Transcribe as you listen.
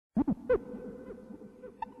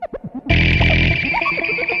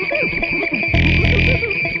To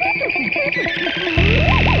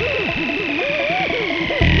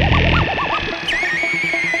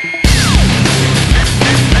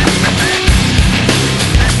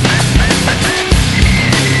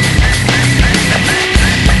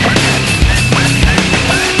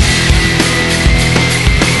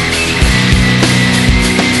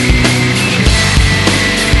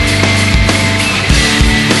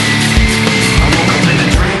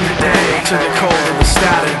the cold and the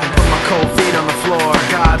static, put my cold feet on the floor.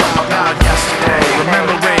 God, about yesterday,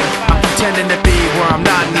 remembering I'm pretending to be where I'm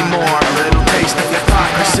not anymore. A little taste of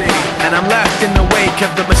hypocrisy, and I'm left in the wake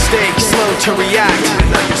of the mistake, slow to react. Even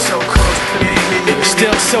though you're so close to me, you're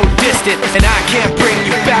still so distant, and I can't bring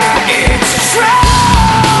you back. It's true,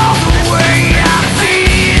 the way